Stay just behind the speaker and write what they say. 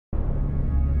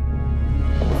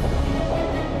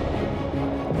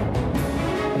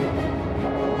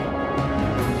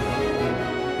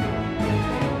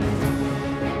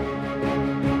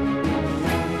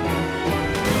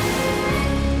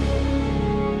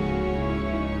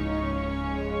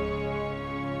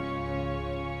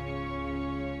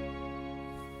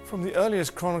From the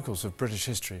earliest chronicles of British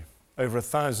history, over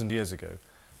 1,000 years ago,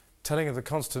 telling of the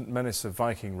constant menace of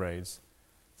Viking raids,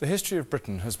 the history of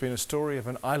Britain has been a story of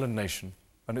an island nation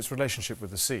and its relationship with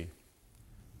the sea.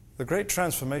 The great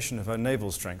transformation of her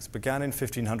naval strength began in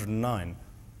 1509,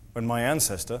 when my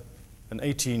ancestor, an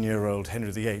 18-year-old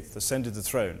Henry VIII, ascended the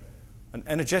throne and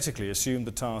energetically assumed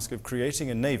the task of creating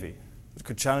a navy that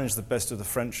could challenge the best of the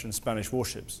French and Spanish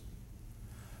warships.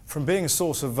 From being a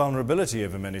source of vulnerability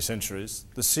over many centuries,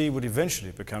 the sea would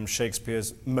eventually become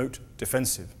Shakespeare's moat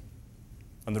defensive.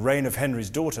 And the reign of Henry's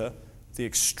daughter, the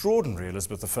extraordinary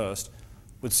Elizabeth I,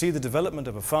 would see the development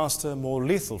of a faster, more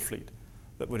lethal fleet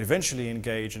that would eventually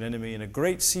engage an enemy in a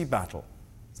great sea battle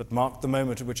that marked the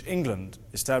moment at which England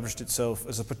established itself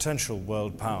as a potential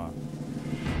world power.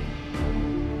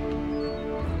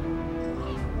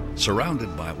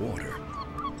 Surrounded by water,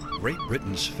 Great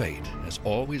Britain's fate has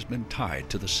always been tied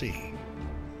to the sea.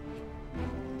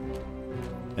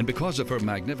 And because of her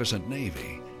magnificent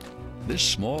navy, this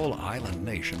small island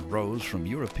nation rose from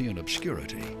European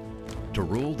obscurity to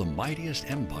rule the mightiest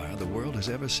empire the world has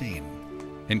ever seen,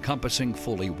 encompassing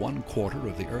fully 1/4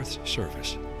 of the Earth's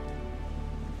surface.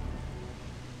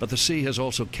 But the sea has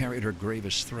also carried her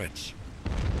gravest threats: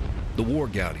 the war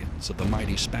galleons of the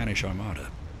mighty Spanish Armada,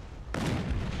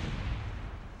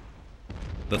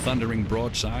 the thundering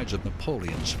broadsides of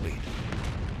Napoleon's fleet,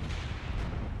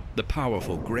 the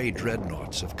powerful gray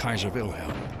dreadnoughts of Kaiser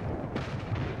Wilhelm,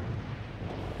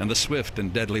 and the swift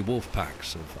and deadly wolf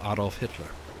packs of Adolf Hitler.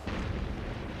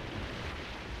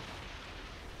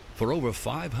 For over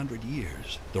 500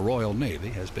 years, the Royal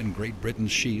Navy has been Great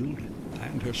Britain's shield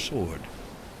and her sword.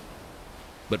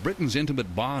 But Britain's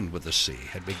intimate bond with the sea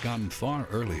had begun far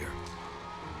earlier.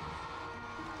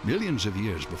 Millions of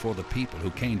years before the people who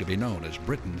came to be known as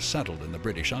Britons settled in the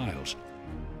British Isles,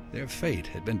 their fate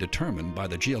had been determined by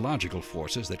the geological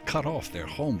forces that cut off their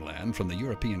homeland from the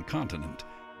European continent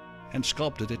and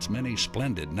sculpted its many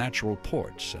splendid natural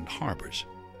ports and harbors.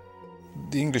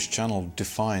 The English Channel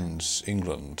defines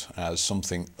England as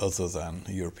something other than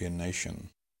a European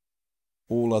nation.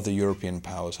 All other European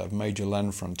powers have major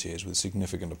land frontiers with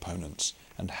significant opponents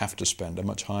and have to spend a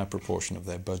much higher proportion of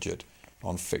their budget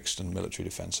on fixed and military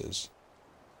defences.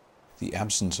 The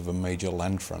absence of a major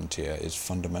land frontier is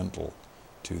fundamental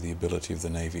to the ability of the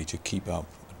Navy to keep up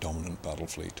a dominant battle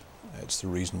fleet. It's the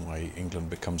reason why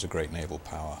England becomes a great naval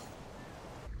power.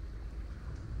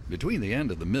 Between the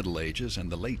end of the Middle Ages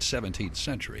and the late 17th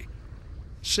century,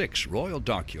 6 royal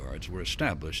dockyards were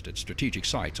established at strategic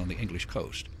sites on the English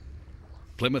coast: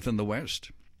 Plymouth in the west,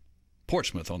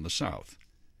 Portsmouth on the south,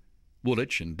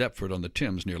 Woolwich and Deptford on the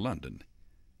Thames near London,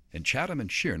 and Chatham and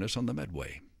Sheerness on the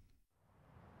Medway.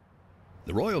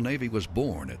 The Royal Navy was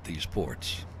born at these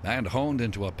ports and honed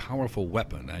into a powerful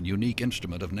weapon and unique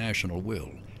instrument of national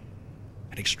will,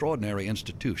 an extraordinary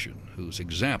institution whose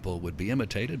example would be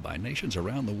imitated by nations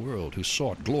around the world who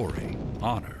sought glory,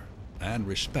 honor, and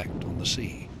respect on the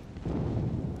sea.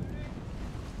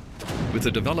 With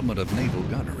the development of naval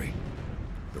gunnery,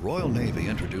 the Royal Navy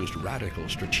introduced radical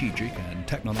strategic and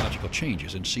technological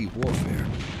changes in sea warfare,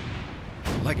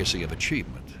 a legacy of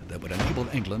achievement that would enable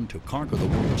England to conquer the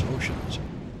world's oceans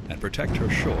and protect her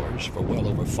shores for well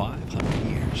over 500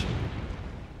 years.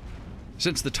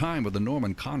 Since the time of the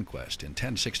Norman conquest in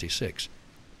 1066,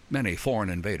 many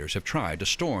foreign invaders have tried to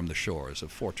storm the shores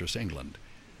of Fortress England,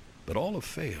 but all have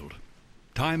failed.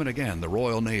 Time and again, the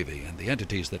Royal Navy and the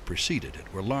entities that preceded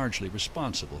it were largely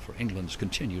responsible for England's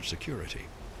continued security.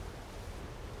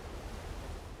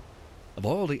 Of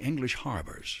all the English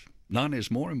harbors, none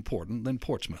is more important than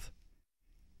Portsmouth.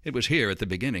 It was here at the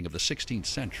beginning of the 16th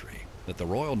century that the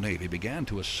Royal Navy began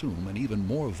to assume an even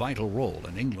more vital role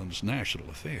in England's national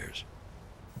affairs.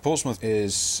 Portsmouth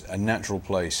is a natural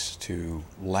place to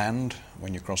land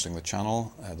when you're crossing the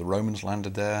Channel. The Romans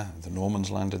landed there, the Normans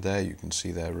landed there. You can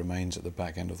see their remains at the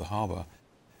back end of the harbour.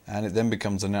 And it then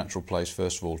becomes a natural place,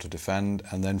 first of all, to defend,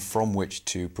 and then from which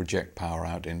to project power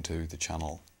out into the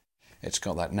Channel. It's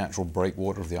got that natural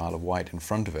breakwater of the Isle of Wight in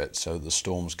front of it, so the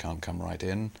storms can't come right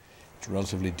in. It's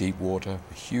relatively deep water,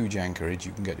 a huge anchorage.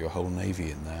 You can get your whole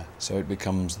navy in there. So it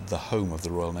becomes the home of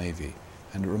the Royal Navy,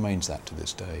 and it remains that to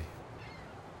this day.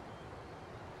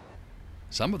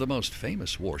 Some of the most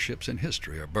famous warships in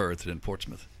history are berthed in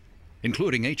Portsmouth,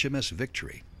 including HMS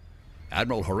Victory,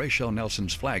 Admiral Horatio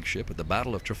Nelson's flagship at the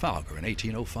Battle of Trafalgar in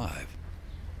 1805.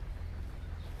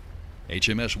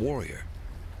 HMS Warrior,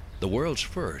 the world's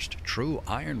first true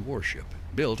iron warship,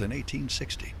 built in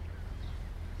 1860.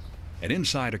 And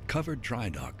inside a covered dry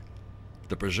dock,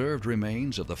 the preserved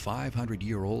remains of the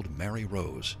 500-year-old Mary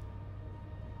Rose.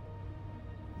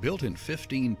 Built in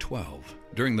 1512,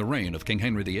 during the reign of King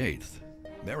Henry VIII,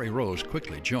 Mary Rose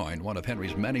quickly joined one of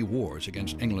Henry's many wars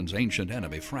against England's ancient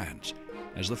enemy, France,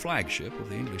 as the flagship of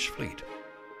the English fleet.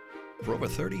 For over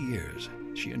 30 years,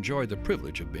 she enjoyed the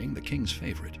privilege of being the king's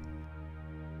favorite.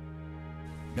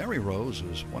 Mary Rose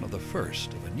was one of the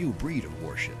first of a new breed of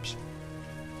warships,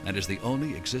 and is the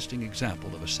only existing example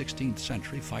of a 16th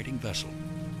century fighting vessel.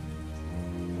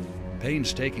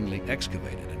 Painstakingly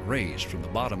excavated and raised from the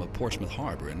bottom of Portsmouth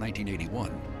Harbor in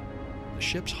 1981, the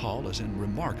ship's hull is in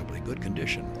remarkably good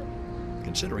condition,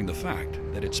 considering the fact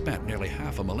that it spent nearly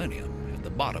half a millennium at the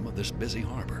bottom of this busy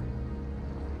harbor.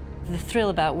 The thrill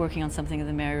about working on something of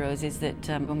the Mary Rose is that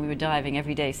when we were diving,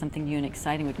 every day something new and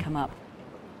exciting would come up.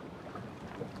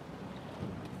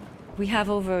 We have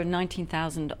over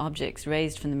 19,000 objects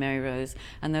raised from the Mary Rose,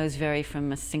 and those vary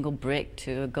from a single brick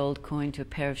to a gold coin to a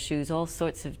pair of shoes, all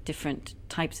sorts of different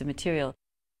types of material.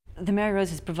 The Mary Rose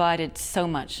has provided so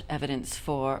much evidence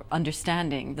for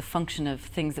understanding the function of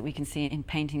things that we can see in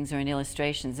paintings or in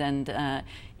illustrations, and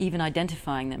even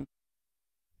identifying them.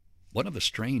 One of the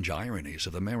strange ironies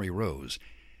of the Mary Rose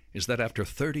is that after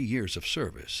 30 years of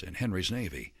service in Henry's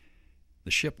Navy,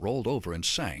 the ship rolled over and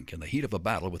sank in the heat of a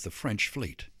battle with the French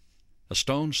fleet, a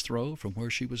stone's throw from where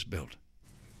she was built.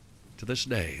 To this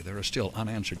day, there are still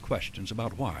unanswered questions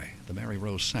about why the Mary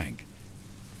Rose sank.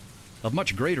 Of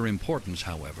much greater importance,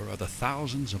 however, are the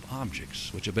thousands of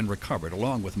objects which have been recovered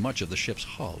along with much of the ship's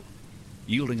hull,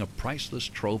 yielding a priceless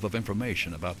trove of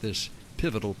information about this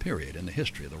pivotal period in the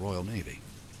history of the Royal Navy.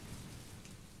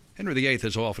 Henry VIII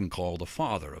is often called the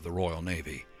father of the Royal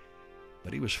Navy,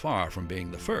 but he was far from being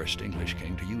the first English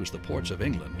king to use the ports of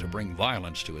England to bring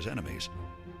violence to his enemies.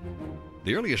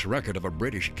 The earliest record of a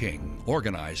British king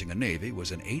organizing a navy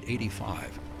was in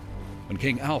 885, when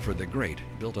King Alfred the Great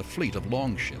built a fleet of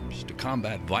longships to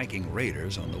combat Viking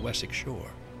raiders on the Wessex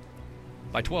shore.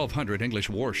 By 1200, English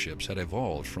warships had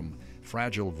evolved from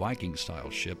fragile Viking-style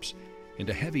ships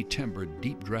into heavy-timbered,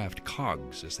 deep-draft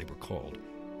cogs, as they were called.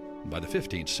 By the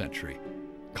 15th century,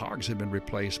 cogs had been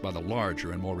replaced by the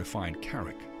larger and more refined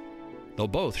carrack, though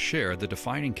both shared the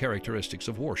defining characteristics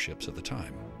of warships at the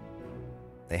time.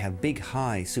 They have big,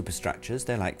 high superstructures.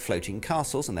 They're like floating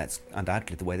castles, and that's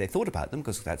undoubtedly the way they thought about them,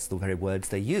 because that's the very words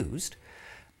they used.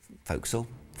 Forecastle,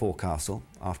 forecastle,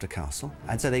 after castle.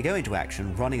 And so they go into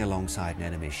action running alongside an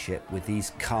enemy's ship with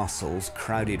these castles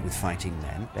crowded with fighting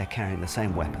men. They're carrying the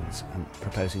same weapons and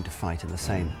proposing to fight in the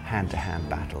same hand-to-hand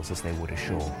battles as they would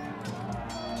ashore.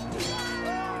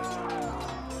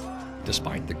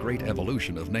 Despite the great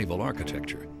evolution of naval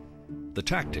architecture, the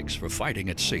tactics for fighting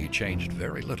at sea changed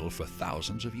very little for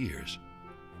thousands of years.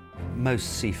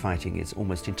 Most sea fighting is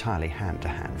almost entirely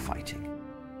hand-to-hand fighting.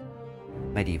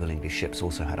 Medieval English ships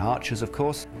also had archers, of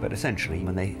course, but essentially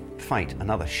when they fight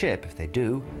another ship, if they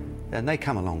do, then they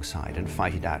come alongside and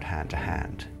fight it out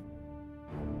hand-to-hand.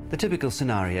 The typical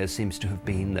scenario seems to have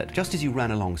been that just as you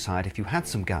ran alongside, if you had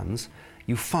some guns,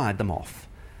 you fired them off,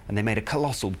 and they made a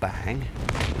colossal bang,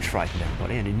 which frightened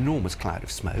everybody, an enormous cloud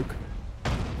of smoke.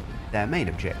 Their main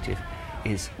objective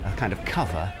is a kind of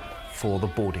cover for the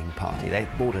boarding party. The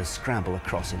boarders scramble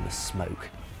across in the smoke.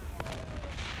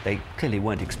 They clearly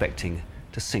weren't expecting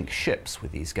to sink ships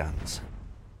with these guns.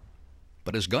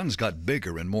 But as guns got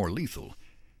bigger and more lethal,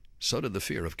 so did the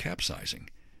fear of capsizing.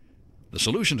 The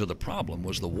solution to the problem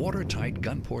was the watertight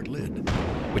gunport lid,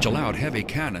 which allowed heavy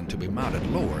cannon to be mounted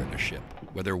lower in a ship,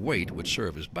 where their weight would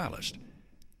serve as ballast.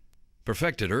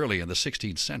 Perfected early in the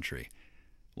 16th century,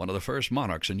 one of the first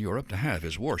monarchs in Europe to have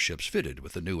his warships fitted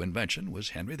with the new invention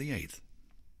was Henry VIII.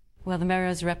 Well, the Mary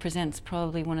Rose represents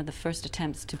probably one of the first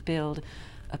attempts to build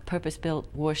a purpose-built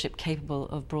warship capable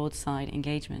of broadside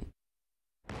engagement.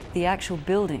 The actual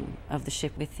building of the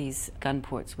ship with these gun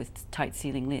ports with tight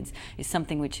sealing lids is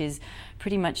something which is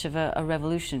pretty much of a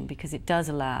revolution, because it does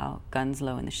allow guns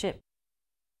low in the ship.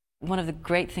 One of the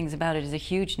great things about it is a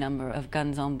huge number of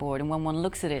guns on board, and when one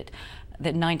looks at it,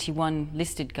 the 91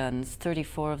 listed guns,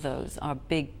 34 of those are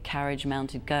big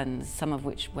carriage-mounted guns, some of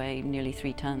which weigh nearly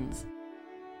 3 tons.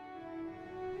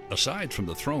 Aside from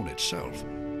the throne itself,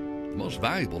 the most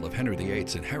valuable of Henry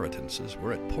VIII's inheritances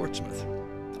were at Portsmouth,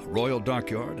 a royal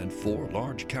dockyard and 4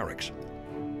 large carracks.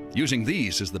 Using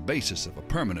these as the basis of a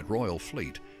permanent royal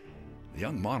fleet, the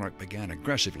young monarch began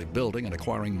aggressively building and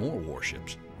acquiring more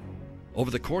warships.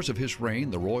 Over the course of his reign,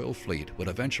 the royal fleet would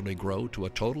eventually grow to a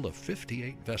total of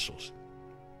 58 vessels.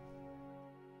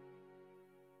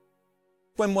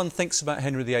 When one thinks about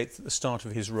Henry VIII at the start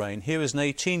of his reign, here is an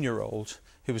 18-year-old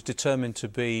who was determined to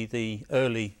be the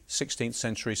early 16th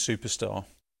century superstar.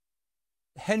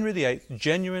 Henry VIII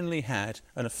genuinely had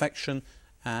an affection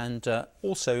and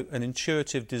also an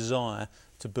intuitive desire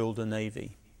to build a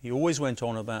navy. He always went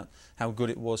on about how good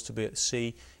it was to be at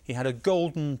sea. He had a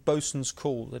golden boatswain's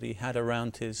call that he had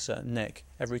around his neck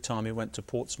every time he went to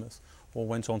Portsmouth or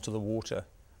went onto the water.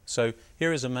 So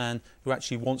here is a man who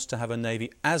actually wants to have a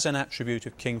navy as an attribute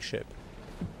of kingship.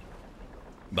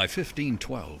 By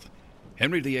 1512,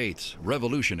 Henry VIII's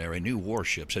revolutionary new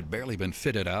warships had barely been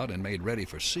fitted out and made ready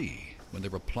for sea when they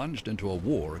were plunged into a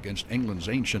war against England's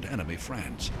ancient enemy,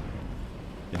 France.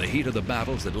 In the heat of the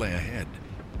battles that lay ahead,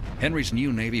 Henry's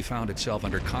new navy found itself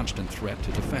under constant threat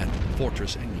to defend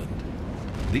Fortress England.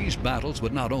 These battles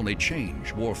would not only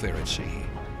change warfare at sea,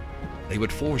 they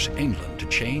would force England to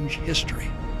change history.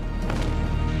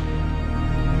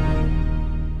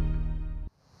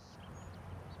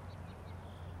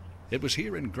 It was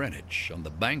here in Greenwich, on the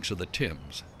banks of the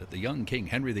Thames, that the young King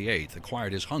Henry VIII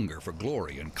acquired his hunger for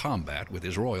glory and combat with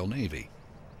his Royal Navy.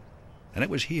 And it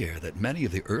was here that many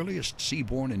of the earliest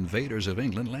seaborne invaders of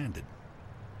England landed.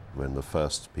 When the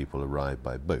first people arrived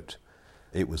by boat,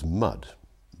 it was mud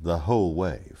the whole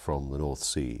way from the North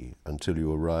Sea until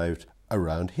you arrived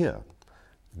around here,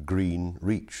 Green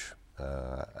Reach,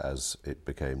 as it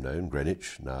became known.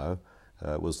 Greenwich now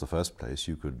was the first place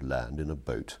you could land in a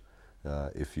boat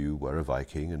if you were a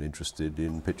Viking and interested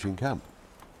in pitching camp.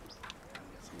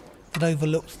 It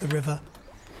overlooked the river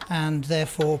and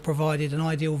therefore provided an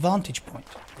ideal vantage point.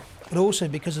 But also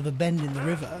because of a bend in the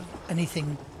river,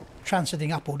 anything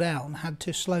transiting up or down had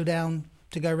to slow down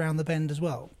to go around the bend as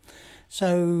well.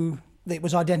 So it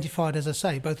was identified, as I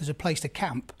say, both as a place to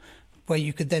camp where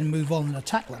you could then move on and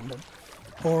attack London,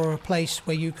 or a place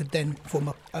where you could then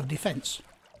form a defence.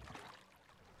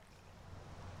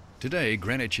 Today,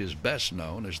 Greenwich is best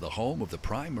known as the home of the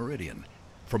Prime Meridian,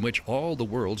 from which all the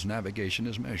world's navigation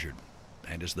is measured,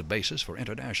 and is the basis for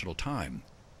international time.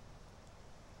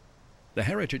 The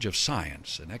heritage of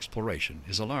science and exploration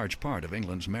is a large part of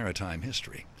England's maritime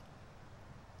history.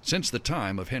 Since the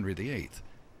time of Henry VIII,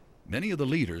 many of the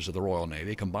leaders of the Royal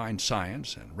Navy combined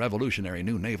science and revolutionary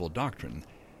new naval doctrine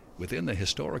within the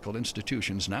historical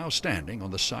institutions now standing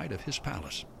on the site of his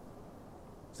palace.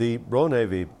 The Royal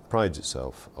Navy prides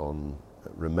itself on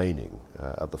remaining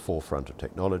at the forefront of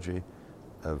technology,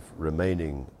 of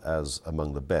remaining as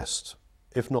among the best,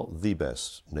 if not the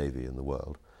best, Navy in the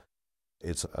world.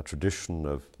 It's a tradition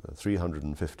of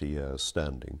 350 years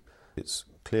standing. It's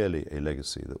clearly a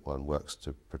legacy that one works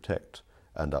to protect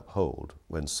and uphold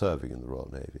when serving in the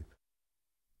Royal Navy.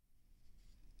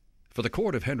 For the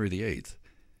court of Henry VIII,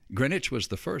 Greenwich was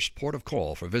the first port of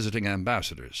call for visiting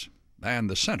ambassadors and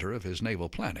the center of his naval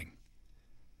planning.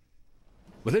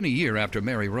 Within a year after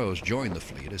Mary Rose joined the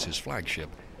fleet as his flagship,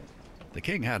 the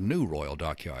king had new royal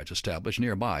dockyards established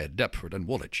nearby at Deptford and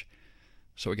Woolwich,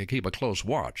 so he could keep a close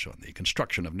watch on the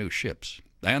construction of new ships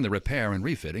and the repair and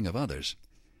refitting of others.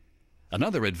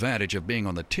 Another advantage of being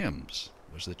on the Thames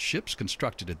was that ships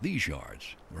constructed at these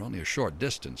yards were only a short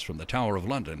distance from the Tower of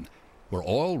London, where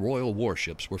all royal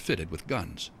warships were fitted with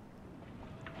guns.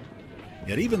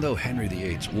 Yet even though Henry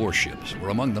VIII's warships were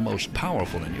among the most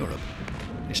powerful in Europe,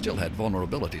 they still had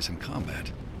vulnerabilities in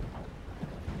combat.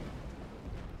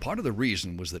 Part of the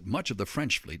reason was that much of the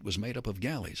French fleet was made up of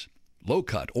galleys,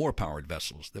 low-cut, oar-powered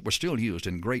vessels that were still used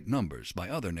in great numbers by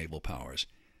other naval powers,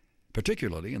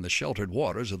 particularly in the sheltered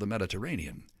waters of the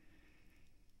Mediterranean.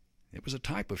 It was a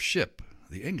type of ship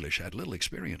the English had little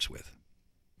experience with.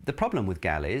 The problem with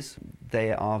galleys,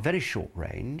 they are very short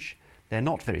range, they're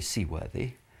not very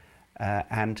seaworthy,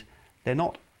 and they're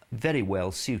not very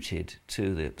well suited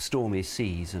to the stormy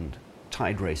seas and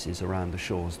tide races around the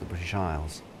shores of the British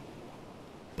Isles.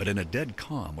 But in a dead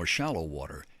calm or shallow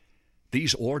water,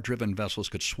 these oar-driven vessels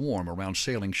could swarm around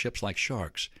sailing ships like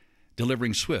sharks,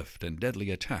 delivering swift and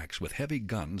deadly attacks with heavy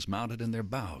guns mounted in their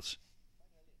bows.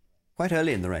 Quite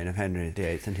early in the reign of Henry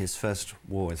VIII and his first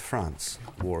war with France,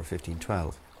 the War of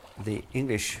 1512, the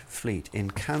English fleet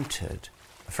encountered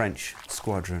a French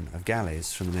squadron of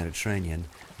galleys from the Mediterranean.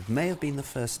 It may have been the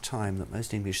first time that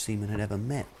most English seamen had ever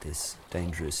met this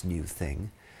dangerous new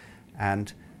thing,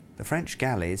 and the French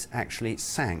galleys actually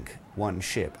sank one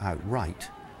ship outright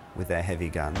with their heavy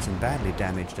guns and badly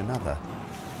damaged another.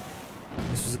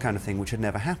 This was the kind of thing which had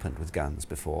never happened with guns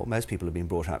before. Most people have been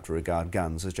brought up to regard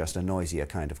guns as just a noisier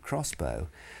kind of crossbow.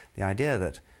 The idea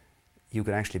that you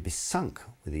could actually be sunk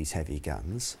with these heavy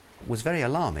guns was very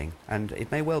alarming, and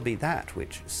it may well be that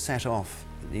which set off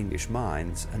in the English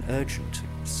minds an urgent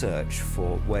search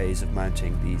for ways of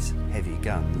mounting these heavy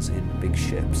guns in big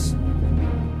ships.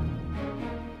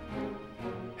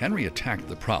 Henry attacked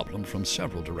the problem from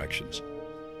several directions.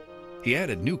 He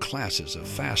added new classes of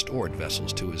fast-oared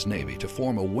vessels to his navy to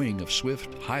form a wing of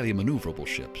swift, highly maneuverable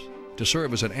ships to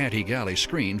serve as an anti-galley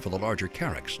screen for the larger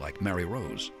carracks like Mary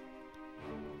Rose.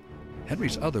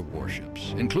 Henry's other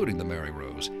warships, including the Mary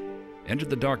Rose, entered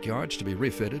the dockyards to be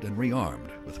refitted and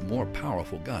rearmed with more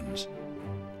powerful guns.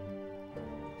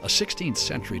 A 16th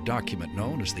century document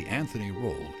known as the Anthony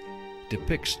Roll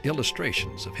depicts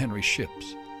illustrations of Henry's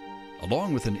ships,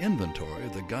 along with an inventory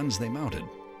of the guns they mounted.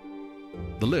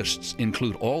 The lists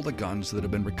include all the guns that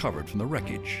have been recovered from the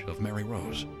wreckage of Mary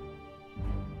Rose.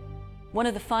 One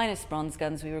of the finest bronze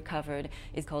guns we recovered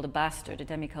is called a bastard, a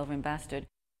demi-culverin bastard.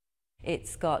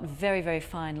 It's got very, very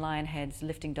fine lion heads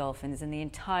lifting dolphins, and the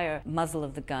entire muzzle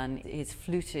of the gun is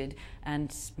fluted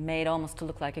and made almost to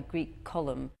look like a Greek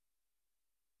column.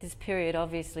 This period,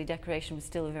 obviously, decoration was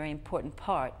still a very important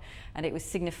part, and it was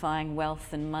signifying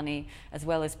wealth and money, as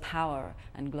well as power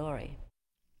and glory.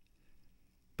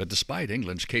 But despite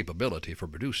England's capability for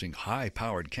producing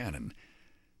high-powered cannon,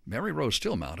 Mary Rose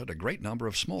still mounted a great number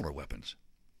of smaller weapons.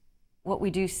 What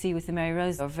we do see with the Mary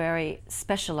Rose are very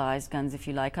specialized guns, if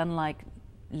you like, unlike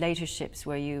later ships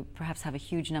where you perhaps have a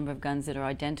huge number of guns that are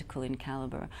identical in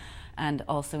caliber and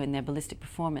also in their ballistic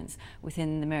performance.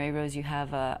 Within the Mary Rose you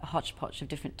have a hodgepodge of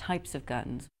different types of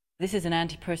guns. This is an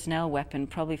anti-personnel weapon,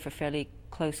 probably for fairly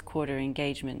close quarter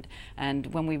engagement, and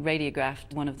when we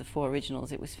radiographed one of the 4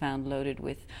 originals, it was found loaded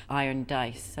with iron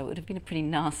dice, so it would have been a pretty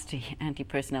nasty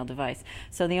anti-personnel device.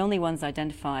 So the only ones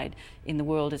identified in the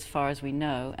world as far as we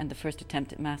know, and the first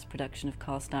attempt at mass production of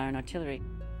cast iron artillery.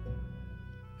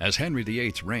 As Henry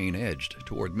VIII's reign edged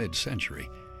toward mid-century,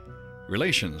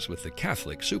 relations with the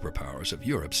Catholic superpowers of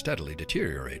Europe steadily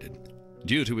deteriorated.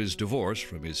 Due to his divorce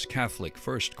from his Catholic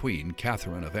first queen,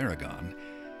 Catherine of Aragon,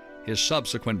 his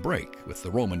subsequent break with the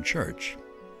Roman Church,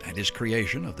 and his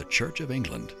creation of the Church of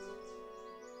England.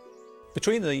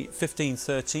 Between the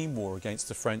 1513 war against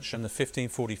the French and the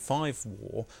 1545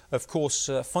 war, of course,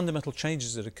 fundamental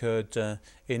changes had occurred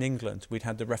in England. We'd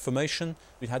had the Reformation,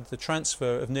 we'd had the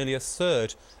transfer of nearly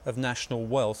 1/3 of national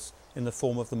wealth in the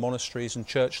form of the monasteries and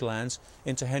church lands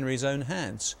into Henry's own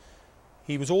hands.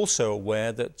 He was also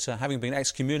aware that, having been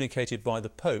excommunicated by the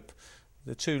Pope,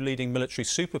 the 2 leading military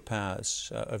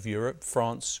superpowers of Europe,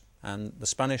 France and the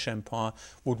Spanish Empire,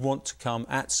 would want to come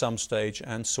at some stage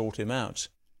and sort him out.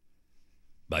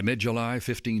 By mid-July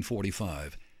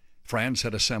 1545, France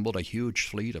had assembled a huge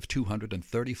fleet of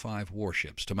 235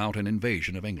 warships to mount an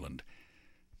invasion of England.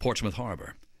 Portsmouth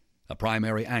Harbor, a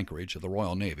primary anchorage of the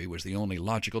Royal Navy, was the only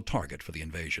logical target for the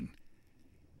invasion.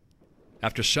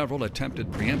 After several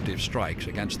attempted preemptive strikes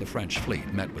against the French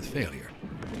fleet met with failure,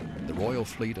 the Royal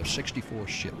fleet of 64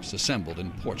 ships assembled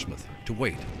in Portsmouth to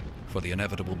wait for the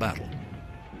inevitable battle.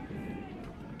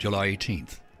 July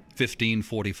 18th,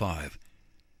 1545.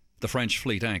 The French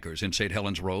fleet anchors in St.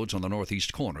 Helens Roads on the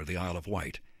northeast corner of the Isle of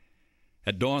Wight.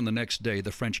 At dawn the next day,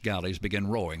 the French galleys begin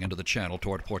rowing into the channel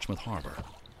toward Portsmouth Harbor.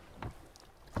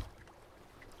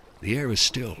 The air is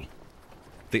still.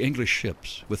 The English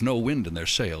ships, with no wind in their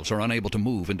sails, are unable to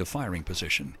move into firing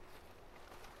position.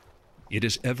 It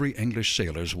is every English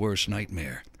sailor's worst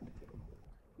nightmare.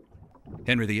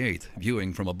 Henry VIII,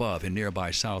 viewing from above in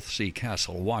nearby Southsea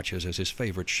Castle, watches as his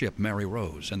favorite ship, Mary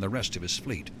Rose, and the rest of his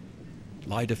fleet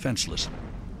lie defenseless,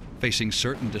 facing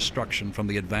certain destruction from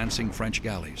the advancing French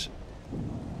galleys.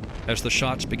 As the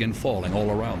shots begin falling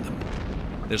all around them,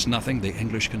 there's nothing the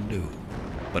English can do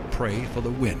but pray for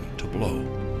the wind to blow.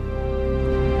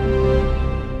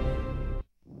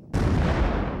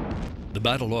 The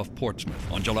Battle off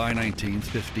Portsmouth on July 19,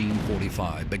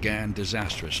 1545, began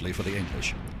disastrously for the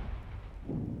English.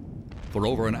 For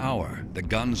over an hour, the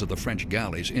guns of the French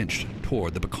galleys inched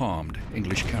toward the becalmed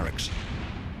English carracks.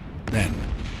 Then,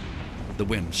 the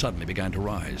wind suddenly began to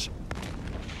rise.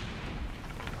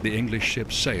 The English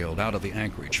ships sailed out of the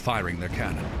anchorage, firing their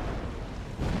cannon.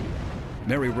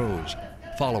 Mary Rose,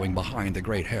 following behind the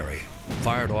Great Harry,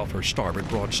 fired off her starboard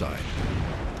broadside.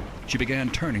 She began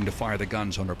turning to fire the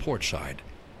guns on her port side.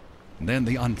 And then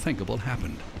the unthinkable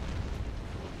happened.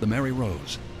 The Mary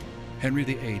Rose, Henry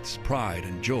VIII's pride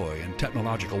and joy and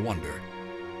technological wonder,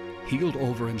 heeled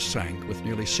over and sank with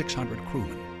nearly 600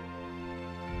 crewmen.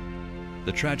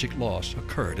 The tragic loss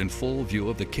occurred in full view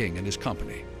of the king and his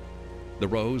company, the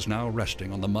Rose now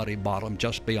resting on the muddy bottom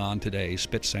just beyond today's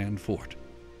Spitsand Fort.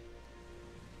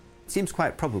 It seems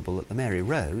quite probable that the Mary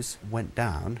Rose went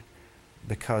down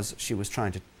because she was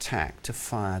trying to tack to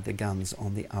fire the guns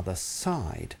on the other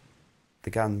side. The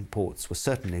gun ports were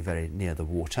certainly very near the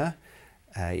water.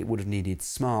 It would have needed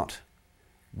smart,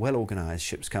 well-organised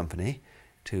ship's company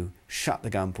to shut the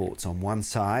gun ports on one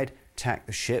side, tack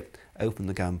the ship, open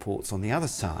the gun ports on the other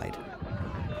side.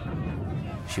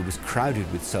 She was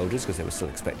crowded with soldiers because they were still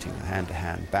expecting a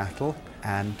hand-to-hand battle,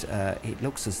 and it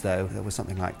looks as though there was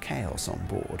something like chaos on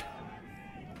board.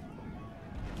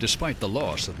 Despite the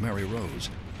loss of Mary Rose,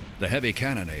 The heavy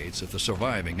cannonades of the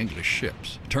surviving English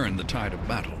ships turned the tide of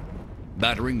battle,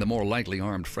 battering the more lightly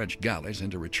armed French galleys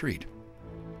into retreat.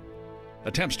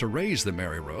 Attempts to raise the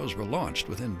Mary Rose were launched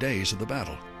within days of the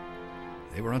battle.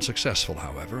 They were unsuccessful,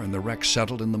 however, and the wreck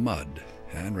settled in the mud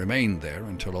and remained there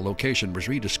until a location was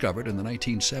rediscovered in the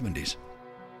 1970s.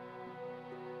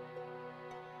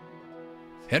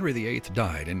 Henry VIII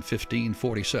died in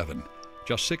 1547,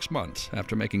 just 6 months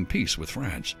after making peace with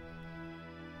France.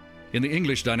 In the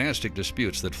English dynastic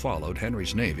disputes that followed,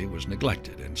 Henry's navy was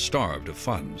neglected and starved of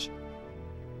funds.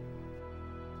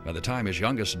 By the time his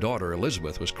youngest daughter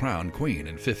Elizabeth was crowned queen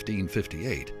in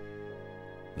 1558,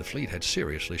 the fleet had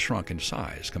seriously shrunk in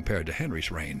size compared to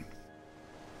Henry's reign.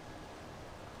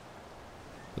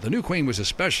 But the new queen was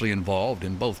especially involved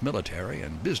in both military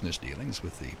and business dealings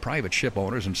with the private ship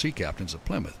owners and sea captains of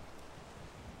Plymouth.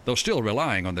 Though still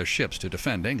relying on their ships to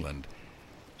defend England,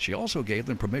 she also gave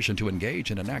them permission to engage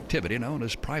in an activity known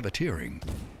as privateering,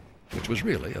 which was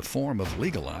really a form of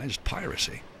legalized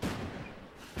piracy.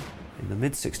 In the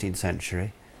mid-16th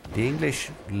century, the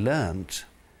English learnt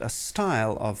a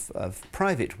style of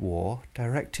private war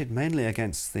directed mainly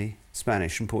against the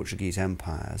Spanish and Portuguese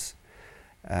empires,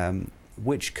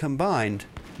 which combined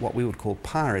what we would call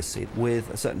piracy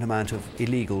with a certain amount of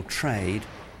illegal trade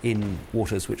in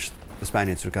waters which the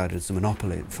Spaniards regarded as a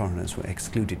monopoly foreigners were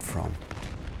excluded from.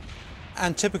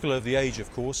 And typical of the age,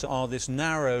 of course, are this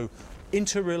narrow,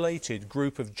 interrelated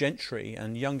group of gentry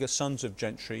and younger sons of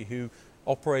gentry who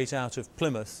operate out of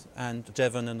Plymouth and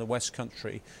Devon and the West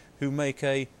Country, who make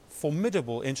a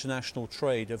formidable international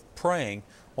trade of preying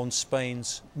on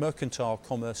Spain's mercantile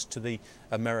commerce to the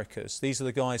Americas. These are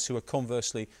the guys who are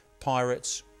conversely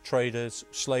pirates, traders,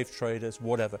 slave traders,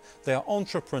 whatever. They are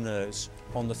entrepreneurs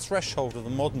on the threshold of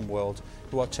the modern world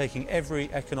who are taking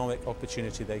every economic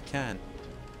opportunity they can.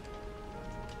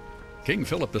 King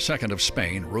Philip II of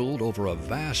Spain ruled over a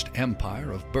vast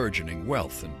empire of burgeoning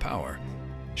wealth and power,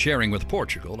 sharing with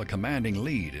Portugal a commanding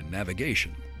lead in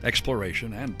navigation,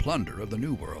 exploration, and plunder of the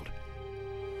New World.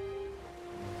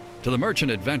 To the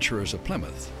merchant adventurers of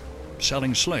Plymouth,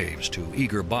 selling slaves to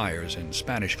eager buyers in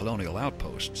Spanish colonial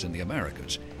outposts in the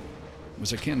Americas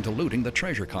was akin to looting the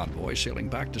treasure convoy sailing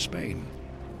back to Spain.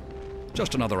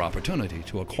 Just another opportunity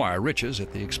to acquire riches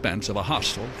at the expense of a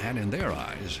hostile and, in their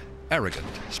eyes, arrogant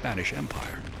Spanish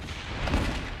empire.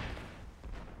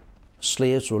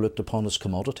 Slaves were looked upon as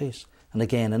commodities, and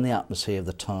again, in the atmosphere of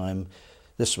the time,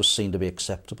 this was seen to be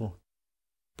acceptable.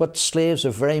 But slaves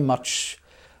are very much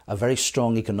a very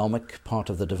strong economic part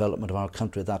of the development of our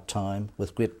country at that time,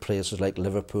 with great places like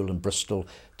Liverpool and Bristol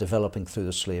developing through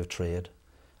the slave trade.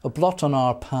 A blot on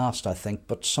our past, I think,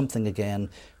 but something again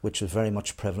which was very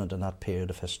much prevalent in that period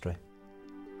of history.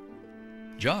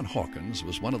 John Hawkins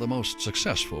was one of the most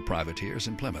successful privateers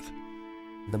in Plymouth.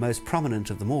 The most prominent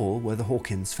of them all were the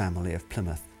Hawkins family of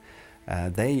Plymouth.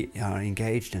 They are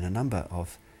engaged in a number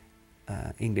of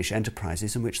English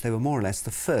enterprises in which they were more or less the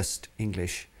first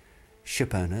English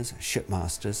ship owners,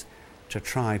 shipmasters, to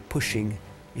try pushing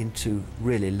into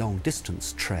really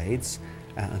long-distance trades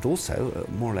and also,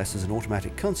 more or less as an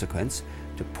automatic consequence,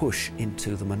 to push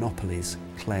into the monopolies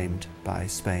claimed by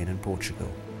Spain and Portugal.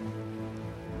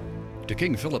 To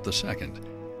King Philip II,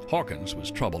 Hawkins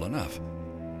was trouble enough.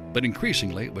 But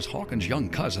increasingly, it was Hawkins' young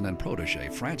cousin and protege,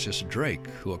 Francis Drake,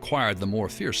 who acquired the more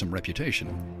fearsome reputation.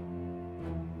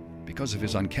 Because of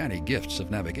his uncanny gifts of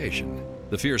navigation,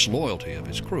 the fierce loyalty of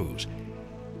his crews,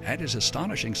 and his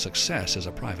astonishing success as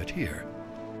a privateer,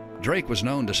 Drake was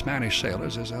known to Spanish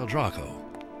sailors as El Draco,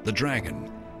 the Dragon,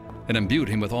 and imbued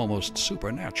him with almost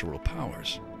supernatural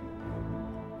powers.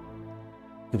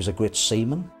 He was a great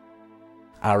seaman,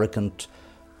 arrogant,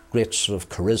 great sort of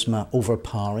charisma,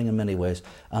 overpowering in many ways,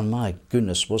 and my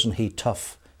goodness, wasn't he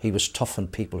tough? He was tough on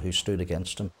people who stood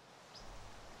against him.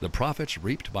 The profits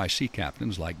reaped by sea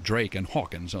captains like Drake and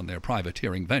Hawkins on their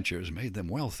privateering ventures made them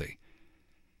wealthy.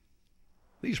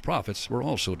 These profits were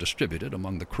also distributed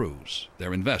among the crews,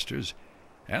 their investors,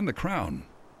 and the crown.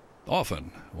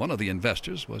 Often, one of the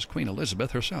investors was Queen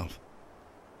Elizabeth herself.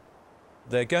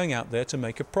 They're going out there to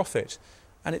make a profit.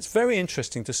 And it's very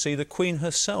interesting to see the Queen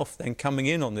herself then coming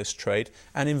in on this trade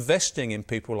and investing in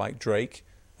people like Drake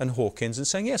and Hawkins and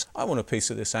saying, yes, I want a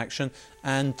piece of this action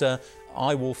and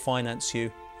I will finance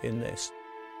you in this.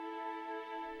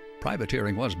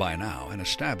 Privateering was by now an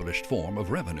established form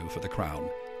of revenue for the crown.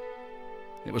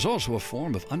 It was also a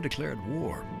form of undeclared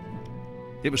war.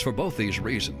 It was for both these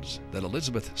reasons that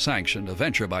Elizabeth sanctioned a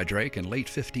venture by Drake in late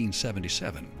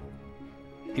 1577.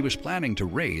 He was planning to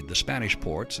raid the Spanish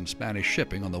ports and Spanish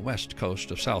shipping on the west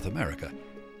coast of South America,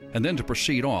 and then to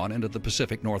proceed on into the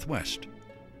Pacific Northwest.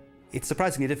 It's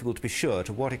surprisingly difficult to be sure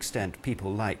to what extent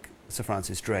people like Sir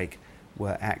Francis Drake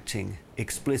were acting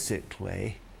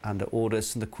explicitly under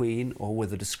orders from the Queen, or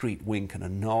with a discreet wink and a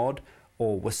nod,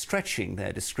 or were stretching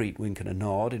their discreet wink and a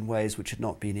nod in ways which had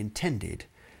not been intended.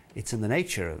 It's in the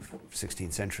nature of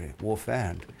 16th century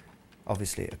warfare, and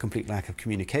obviously a complete lack of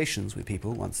communications with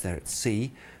people once they're at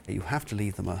sea. You have to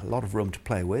leave them a lot of room to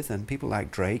play with, and people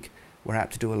like Drake were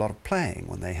apt to do a lot of playing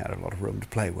when they had a lot of room to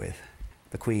play with.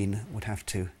 The Queen would have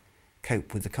to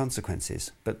cope with the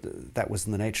consequences, but that was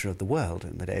in the nature of the world.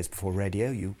 In the days before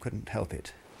radio, you couldn't help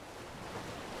it.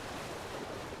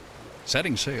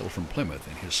 Setting sail from Plymouth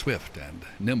in his swift and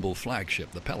nimble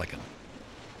flagship, the Pelican,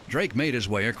 Drake made his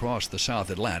way across the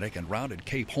South Atlantic and rounded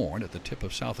Cape Horn at the tip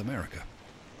of South America.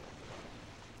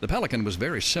 The Pelican was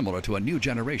very similar to a new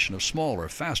generation of smaller,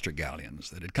 faster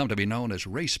galleons that had come to be known as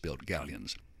race-built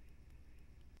galleons.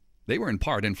 They were in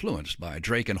part influenced by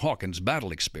Drake and Hawkins'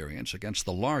 battle experience against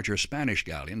the larger Spanish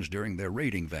galleons during their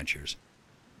raiding ventures.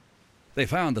 They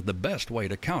found that the best way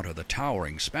to counter the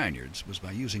towering Spaniards was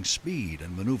by using speed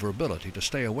and maneuverability to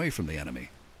stay away from the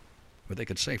enemy, where they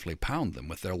could safely pound them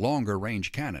with their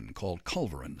longer-range cannon called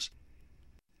culverins.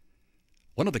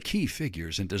 One of the key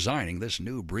figures in designing this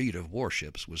new breed of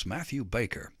warships was Matthew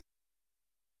Baker.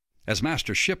 As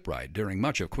master shipwright during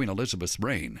much of Queen Elizabeth's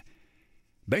reign,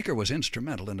 Baker was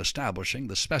instrumental in establishing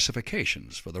the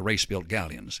specifications for the race-built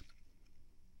galleons.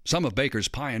 Some of Baker's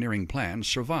pioneering plans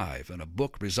survive in a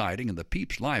book residing in the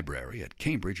Pepys Library at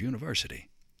Cambridge University.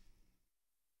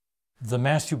 The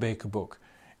Matthew Baker book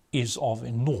is of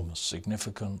enormous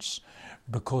significance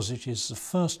because it is the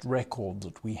first record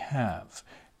that we have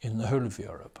in the whole of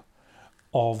Europe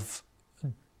of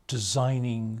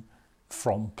designing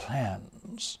from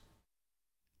plans.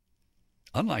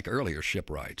 Unlike earlier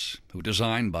shipwrights, who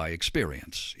designed by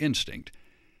experience, instinct,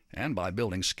 and by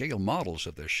building scale models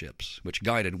of their ships, which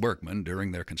guided workmen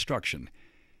during their construction,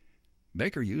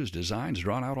 Baker used designs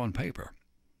drawn out on paper,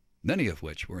 many of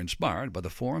which were inspired by the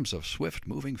forms of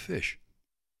swift-moving fish.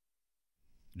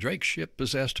 Drake's ship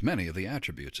possessed many of the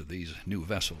attributes of these new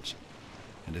vessels,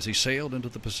 and as he sailed into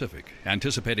the Pacific,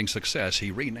 anticipating success,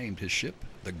 he renamed his ship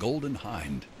the Golden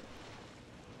Hind.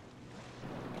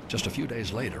 Just a few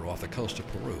days later, off the coast of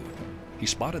Peru, he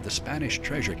spotted the Spanish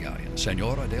treasure galleon,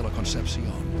 Señora de la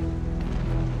Concepción.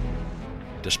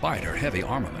 Despite her heavy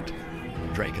armament,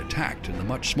 Drake attacked in the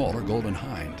much smaller Golden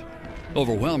Hind,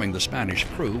 overwhelming the Spanish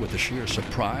crew with the sheer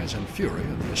surprise and fury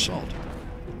of the assault.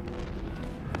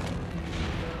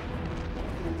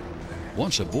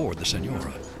 Once aboard the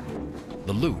Señora,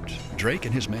 the loot Drake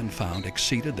and his men found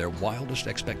exceeded their wildest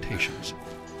expectations.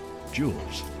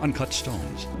 Jewels, uncut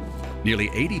stones, nearly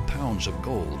 80 pounds of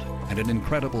gold, and an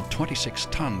incredible 26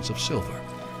 tons of silver.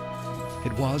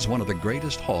 It was one of the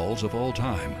greatest hauls of all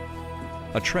time,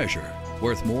 a treasure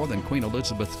worth more than Queen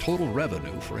Elizabeth's total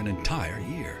revenue for an entire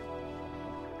year.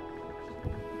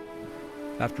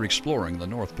 After exploring the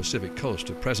North Pacific coast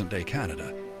of present-day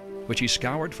Canada, which he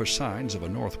scoured for signs of a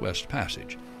northwest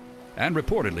passage, and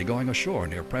reportedly going ashore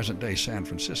near present-day San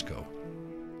Francisco,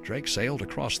 Drake sailed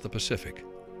across the Pacific.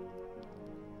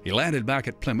 He landed back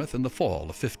at Plymouth in the fall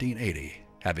of 1580,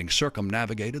 having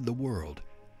circumnavigated the world,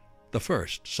 the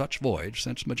first such voyage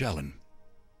since Magellan.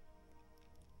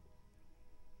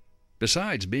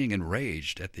 Besides being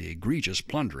enraged at the egregious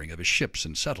plundering of his ships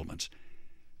and settlements,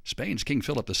 Spain's King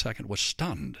Philip II was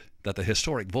stunned that the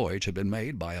historic voyage had been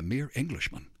made by a mere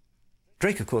Englishman.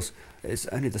 Drake, of course, is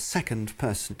only the second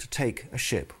person to take a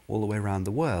ship all the way around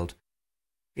the world.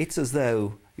 It's as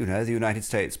though, the United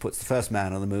States puts the first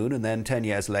man on the moon, and then 10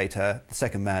 years later, the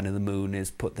second man in the moon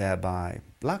is put there by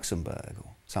Luxembourg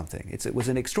or something. It was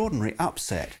an extraordinary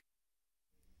upset.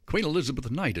 Queen Elizabeth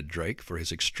knighted Drake for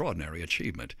his extraordinary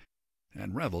achievement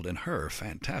and reveled in her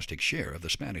fantastic share of the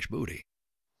Spanish booty.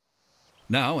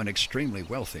 Now an extremely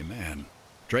wealthy man,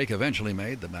 Drake eventually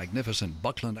made the magnificent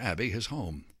Buckland Abbey his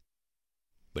home.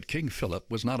 But King Philip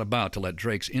was not about to let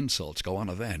Drake's insults go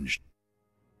unavenged.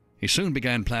 He soon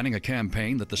began planning a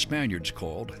campaign that the Spaniards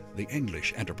called the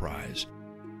English Enterprise.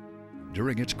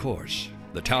 During its course,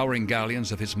 the towering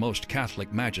galleons of His Most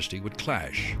Catholic Majesty would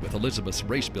clash with Elizabeth's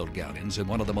race-built galleons in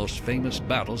one of the most famous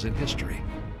battles in history.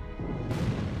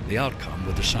 The outcome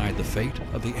would decide the fate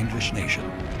of the English nation.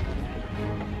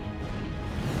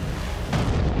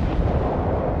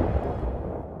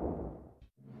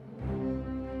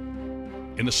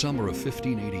 In the summer of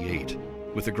 1588,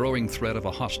 with the growing threat of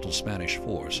a hostile Spanish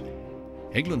force,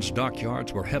 England's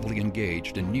dockyards were heavily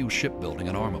engaged in new shipbuilding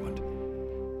and armament.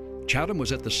 Chatham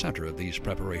was at the center of these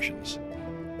preparations.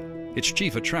 Its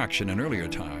chief attraction in earlier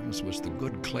times was the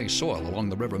good clay soil along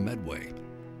the River Medway.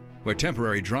 where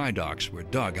temporary dry docks were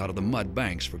dug out of the mud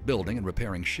banks for building and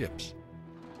repairing ships.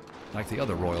 Like the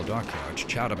other royal dockyards,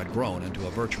 Chatham had grown into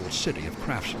a virtual city of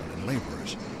craftsmen and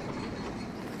laborers.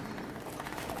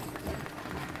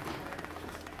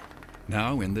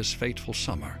 Now, in this fateful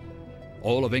summer,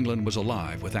 all of England was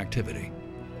alive with activity.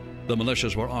 The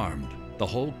militias were armed, the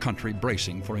whole country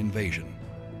bracing for invasion.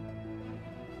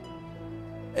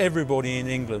 Everybody in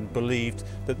England believed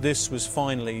that this was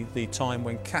finally the time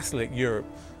when Catholic Europe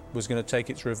was going to take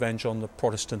its revenge on the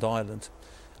Protestant island.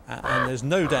 And there's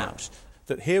no doubt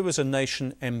that here was a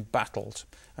nation embattled,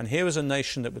 and here was a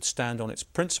nation that would stand on its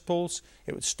principles,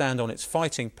 it would stand on its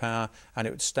fighting power, and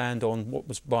it would stand on what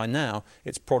was by now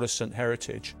its Protestant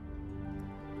heritage.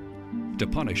 To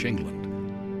punish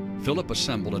England, Philip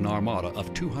assembled an armada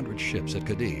of 200 ships at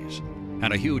Cadiz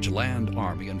and a huge land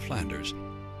army in Flanders,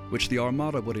 which the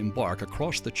armada would embark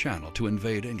across the Channel to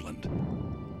invade England.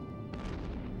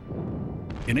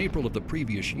 In April of the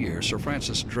previous year, Sir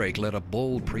Francis Drake led a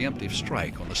bold preemptive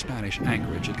strike on the Spanish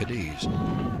anchorage at Cadiz.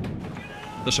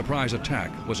 The surprise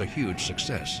attack was a huge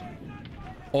success.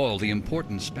 All the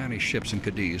important Spanish ships in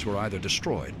Cadiz were either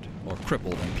destroyed or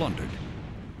crippled and plundered,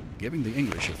 giving the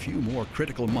English a few more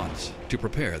critical months to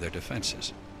prepare their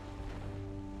defenses.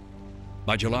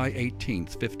 By July 18,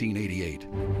 1588,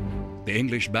 the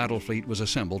English battle fleet was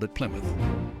assembled at Plymouth,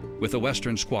 with the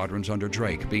western squadrons under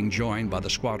Drake being joined by the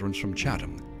squadrons from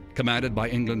Chatham, commanded by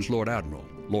England's Lord Admiral,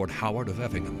 Lord Howard of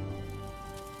Effingham.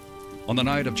 On the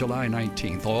night of July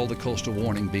 19th, all the coastal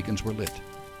warning beacons were lit.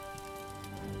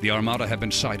 The armada had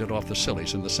been sighted off the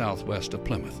Scillies in the southwest of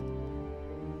Plymouth.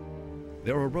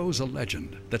 There arose a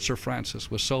legend that Sir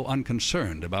Francis was so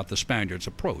unconcerned about the Spaniards'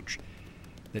 approach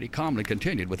that he calmly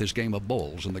continued with his game of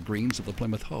bowls in the greens of the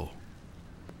Plymouth Hoe.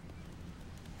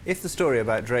 If the story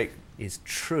about Drake is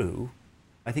true,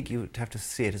 I think you would have to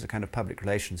see it as a kind of public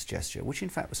relations gesture, which in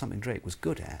fact was something Drake was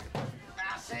good at.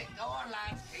 That's it, go on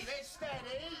lads, keep it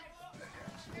steady.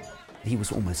 He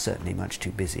was almost certainly much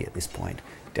too busy at this point,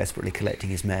 desperately collecting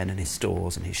his men and his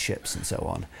stores and his ships and so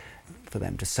on, for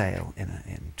them to sail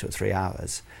in 2 or 3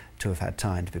 hours, to have had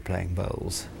time to be playing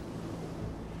bowls.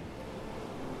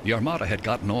 The armada had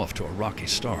gotten off to a rocky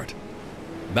start,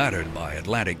 battered by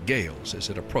Atlantic gales as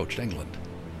it approached England.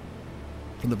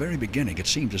 From the very beginning, it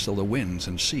seemed as though the winds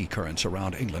and sea currents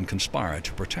around England conspired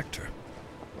to protect her.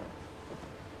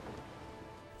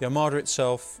 The armada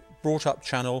itself brought up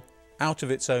Channel out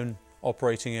of its own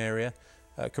operating area,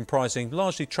 comprising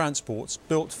largely transports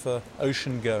built for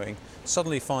ocean going,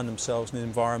 suddenly find themselves in an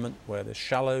environment where there's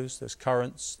shallows, there's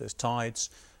currents, there's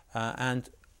tides, and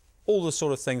all the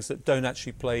sort of things that don't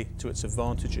actually play to its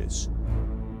advantages.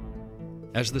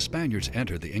 As the Spaniards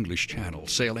entered the English Channel,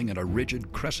 sailing in a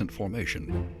rigid crescent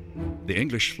formation, the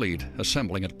English fleet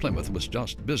assembling at Plymouth was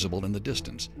just visible in the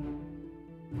distance.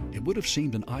 It would have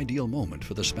seemed an ideal moment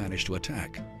for the Spanish to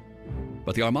attack,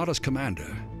 but the Armada's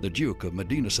commander, the Duke of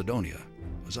Medina Sidonia,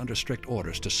 was under strict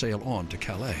orders to sail on to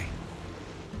Calais.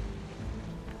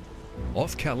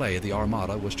 Off Calais, the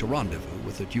Armada was to rendezvous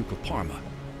with the Duke of Parma,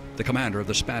 the commander of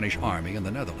the Spanish army in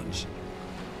the Netherlands.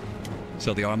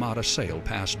 So the Armada sailed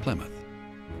past Plymouth.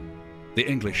 The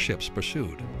English ships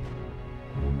pursued.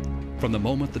 From the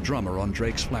moment the drummer on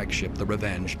Drake's flagship, the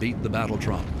Revenge, beat the battle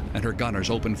drum and her gunners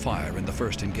opened fire in the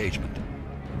first engagement,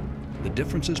 the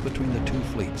differences between the two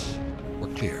fleets were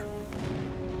clear.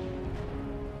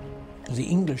 The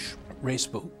English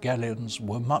raceboat galleons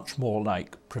were much more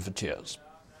like privateers.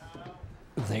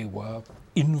 They were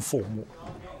informal.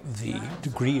 The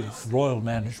degree of royal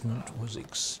management was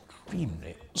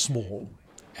extremely small,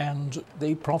 and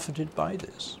they profited by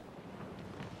this.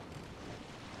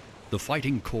 The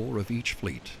fighting core of each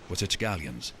fleet was its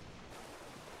galleons.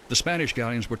 The Spanish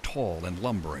galleons were tall and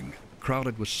lumbering,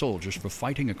 crowded with soldiers for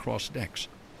fighting across decks.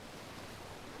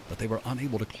 But they were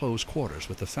unable to close quarters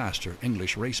with the faster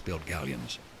English race-built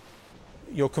galleons.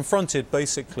 You're confronted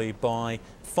basically by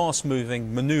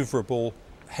fast-moving, manoeuvrable,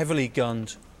 heavily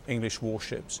gunned English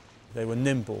warships. They were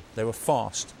nimble, they were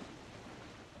fast.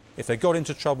 If they got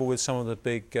into trouble with some of the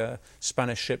big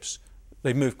Spanish ships,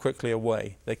 they moved quickly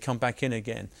away. They come back in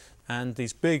again. And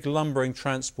these big lumbering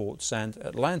transports and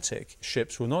Atlantic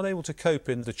ships were not able to cope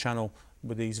in the Channel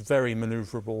with these very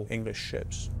manoeuvrable English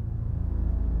ships.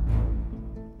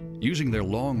 Using their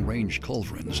long-range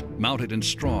culverins, mounted in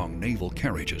strong naval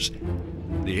carriages,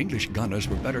 the English gunners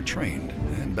were better trained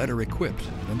and better equipped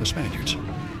than the Spaniards.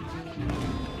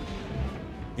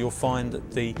 You'll find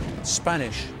that the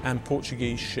Spanish and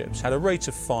Portuguese ships had a rate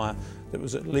of fire that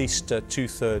was at least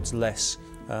 2/3 less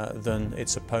than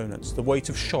its opponents. The weight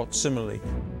of shot similarly.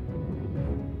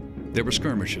 There were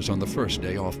skirmishes on the first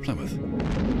day off Plymouth.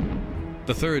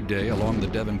 The third day along the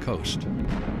Devon coast,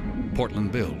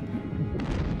 Portland Bill,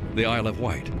 the Isle of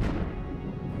Wight,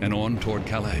 and on toward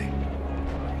Calais.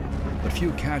 But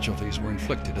few casualties were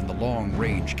inflicted in the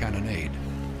long-range cannonade,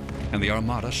 and the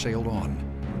Armada sailed on,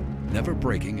 never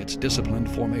breaking its disciplined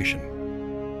formation.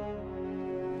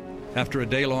 After a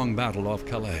day-long battle off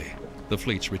Calais, the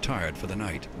fleets retired for the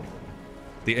night.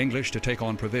 The English to take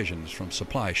on provisions from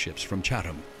supply ships from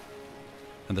Chatham,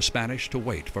 and the Spanish to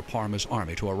wait for Parma's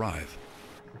army to arrive.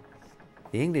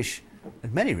 The English,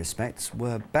 in many respects,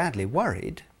 were badly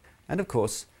worried, and of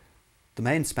course, the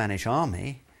main Spanish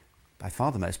army, by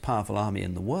far the most powerful army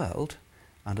in the world,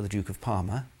 under the Duke of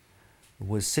Parma,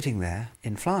 was sitting there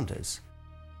in Flanders.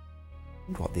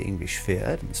 What the English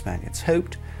feared, and the Spaniards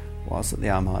hoped, was that the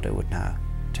Armada would now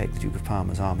take the Duke of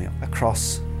Parma's army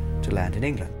across to land in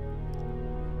England.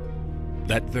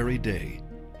 That very day,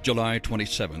 July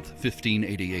 27th,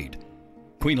 1588,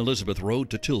 Queen Elizabeth rode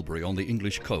to Tilbury on the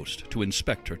English coast to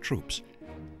inspect her troops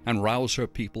and rouse her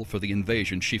people for the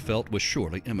invasion she felt was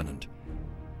surely imminent.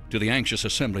 To the anxious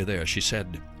assembly there, she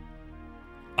said,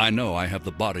 "I know I have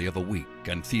the body of a weak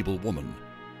and feeble woman,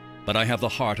 but I have the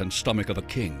heart and stomach of a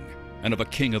king, and of a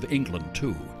king of England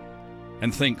too,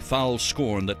 and think foul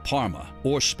scorn that Parma,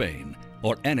 or Spain,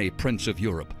 or any prince of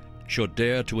Europe should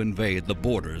dare to invade the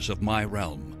borders of my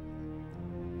realm."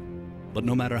 But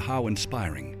no matter how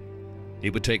inspiring,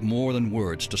 it would take more than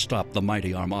words to stop the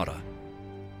mighty Armada.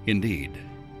 Indeed,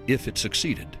 if it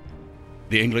succeeded,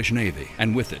 the English Navy,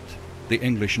 and with it, the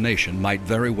English nation, might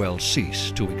very well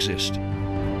cease to exist.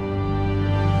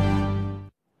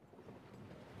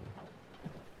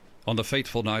 On the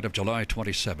fateful night of July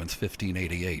 27th,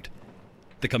 1588,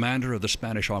 the commander of the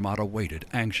Spanish Armada waited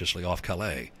anxiously off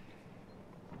Calais.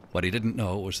 What he didn't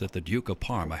know was that the Duke of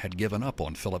Parma had given up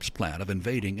on Philip's plan of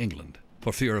invading England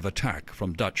for fear of attack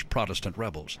from Dutch Protestant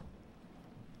rebels.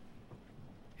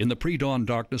 In the pre-dawn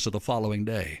darkness of the following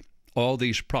day, all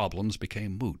these problems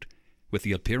became moot, with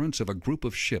the appearance of a group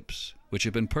of ships which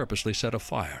had been purposely set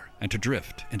afire and to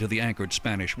drift into the anchored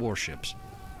Spanish warships.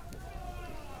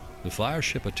 The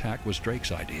fireship attack was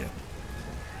Drake's idea.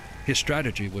 His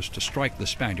strategy was to strike the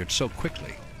Spaniards so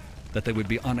quickly that they would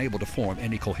be unable to form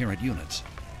any coherent units.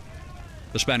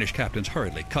 The Spanish captains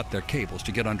hurriedly cut their cables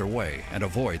to get underway and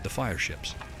avoid the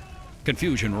fireships.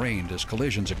 Confusion reigned as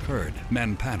collisions occurred,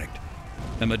 men panicked,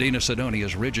 and Medina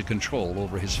Sidonia's rigid control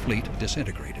over his fleet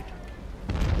disintegrated.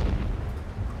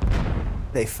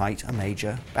 They fight a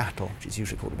major battle, which is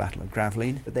usually called the Battle of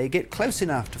Gravelines, but they get close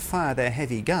enough to fire their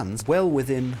heavy guns well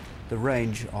within the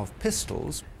range of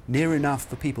pistols, near enough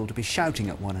for people to be shouting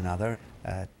at one another.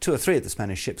 2 or 3 of the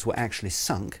Spanish ships were actually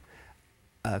sunk.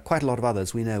 Quite a lot of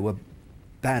others, we know, were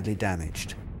badly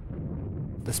damaged.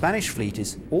 The Spanish fleet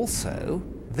is also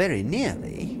very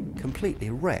nearly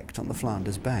completely wrecked on the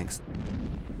Flanders banks.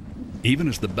 Even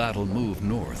as the battle moved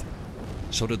north,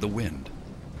 so did the wind,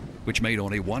 which made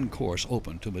only one course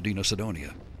open to Medina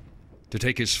Sidonia, to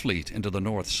take his fleet into the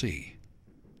North Sea.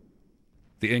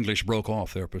 The English broke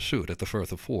off their pursuit at the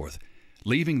Firth of Forth,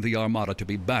 leaving the Armada to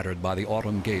be battered by the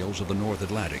autumn gales of the North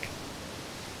Atlantic.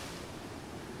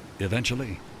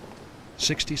 Eventually,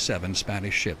 67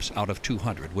 Spanish ships out of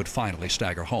 200 would finally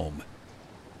stagger home,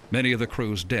 many of the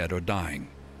crews dead or dying.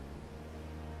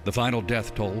 The final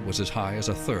death toll was as high as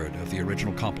 1/3 of the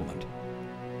original complement.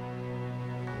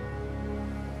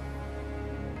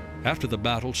 After the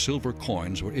battle, silver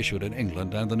coins were issued in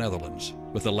England and the Netherlands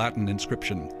with the Latin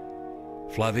inscription,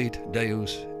 Flavit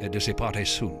Deus et dissipate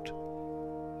sunt.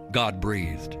 God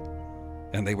breathed,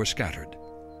 and they were scattered.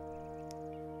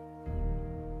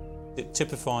 It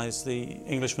typifies the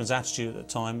Englishman's attitude at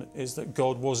the time, is that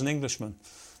God was an Englishman.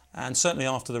 And certainly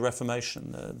after the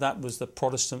Reformation, that was the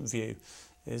Protestant view,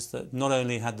 is that not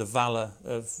only had the valour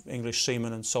of English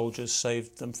seamen and soldiers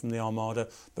saved them from the Armada,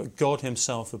 but God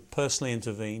himself had personally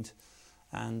intervened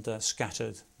and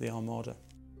scattered the Armada.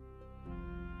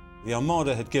 The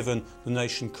Armada had given the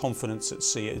nation confidence at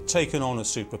sea. It had taken on a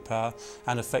superpower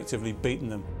and effectively beaten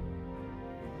them.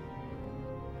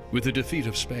 With the defeat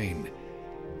of Spain,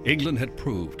 England had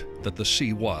proved that the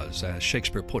sea was, as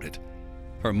Shakespeare put it,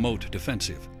 her moat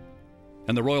defensive,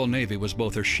 and the Royal Navy was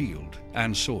both her shield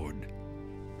and sword.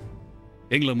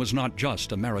 England was not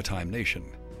just a maritime nation,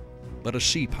 but a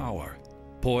sea power,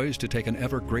 poised to take an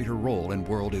ever greater role in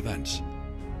world events.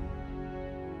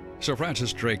 Sir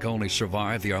Francis Drake only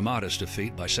survived the Armada's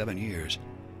defeat by 7 years.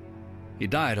 He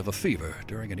died of a fever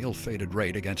during an ill-fated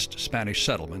raid against Spanish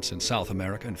settlements in South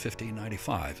America in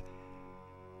 1595.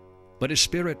 But his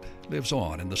spirit lives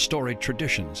on in the storied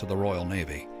traditions of the Royal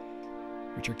Navy,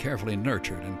 which are carefully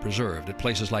nurtured and preserved at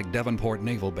places like Devonport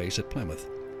Naval Base at Plymouth.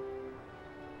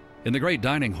 In the great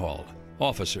dining hall,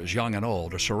 Officers, young and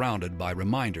old, are surrounded by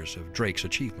reminders of Drake's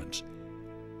achievements,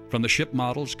 from the ship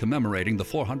models commemorating the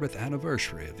 400th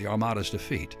anniversary of the Armada's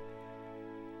defeat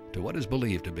to what is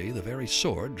believed to be the very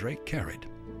sword Drake carried.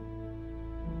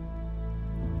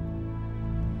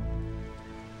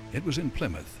 It was in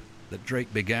Plymouth that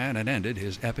Drake began and ended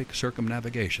his epic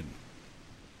circumnavigation,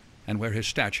 and where his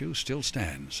statue still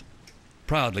stands,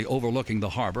 proudly overlooking the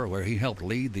harbor where he helped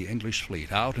lead the English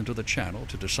fleet out into the Channel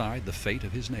to decide the fate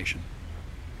of his nation.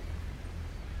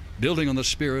 Building on the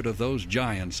spirit of those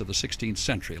giants of the 16th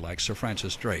century like Sir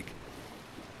Francis Drake,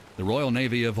 the Royal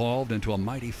Navy evolved into a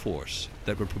mighty force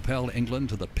that would propel England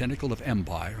to the pinnacle of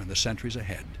empire in the centuries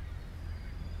ahead.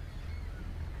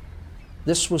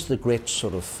 This was the great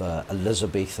sort of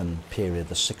Elizabethan period,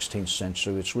 the 16th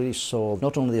century, which really saw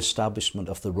not only the establishment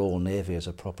of the Royal Navy as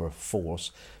a proper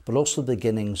force, but also the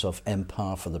beginnings of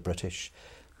empire for the British.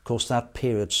 Of course, that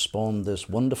period spawned this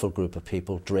wonderful group of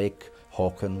people: Drake,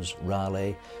 Hawkins,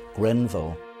 Raleigh,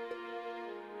 Grenville.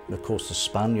 And of course, the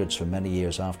Spaniards for many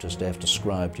years after his death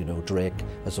described, Drake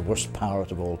as the worst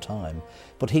pirate of all time.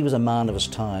 But he was a man of his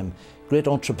time, great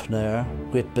entrepreneur,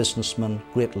 great businessman,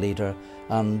 great leader,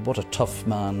 and what a tough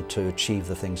man to achieve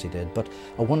the things he did. But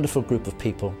a wonderful group of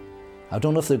people. I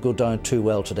don't know if they go down too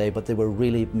well today, but they were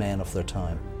really men of their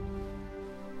time.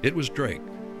 It was Drake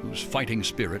whose fighting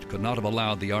spirit could not have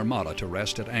allowed the Armada to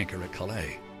rest at anchor at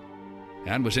Calais,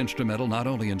 and was instrumental not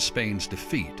only in Spain's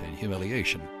defeat and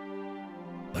humiliation,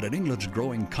 but in England's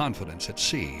growing confidence at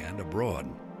sea and abroad.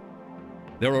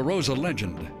 There arose a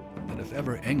legend that if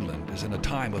ever England is in a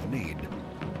time of need,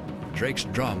 Drake's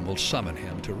drum will summon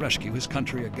him to rescue his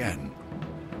country again.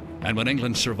 And when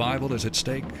England's survival is at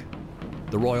stake,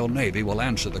 the Royal Navy will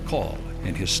answer the call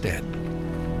in his stead.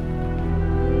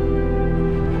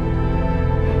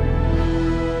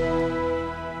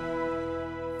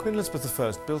 Queen Elizabeth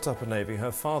I built up a navy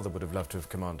her father would have loved to have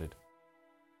commanded.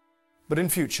 But in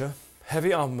future,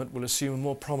 heavy armament will assume a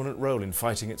more prominent role in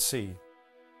fighting at sea.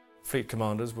 Fleet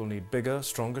commanders will need bigger,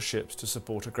 stronger ships to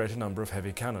support a greater number of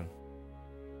heavy cannon.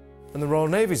 And the Royal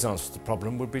Navy's answer to the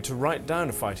problem would be to write down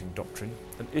a fighting doctrine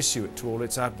and issue it to all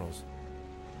its admirals.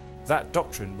 That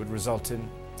doctrine would result in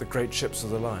the great ships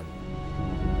of the line.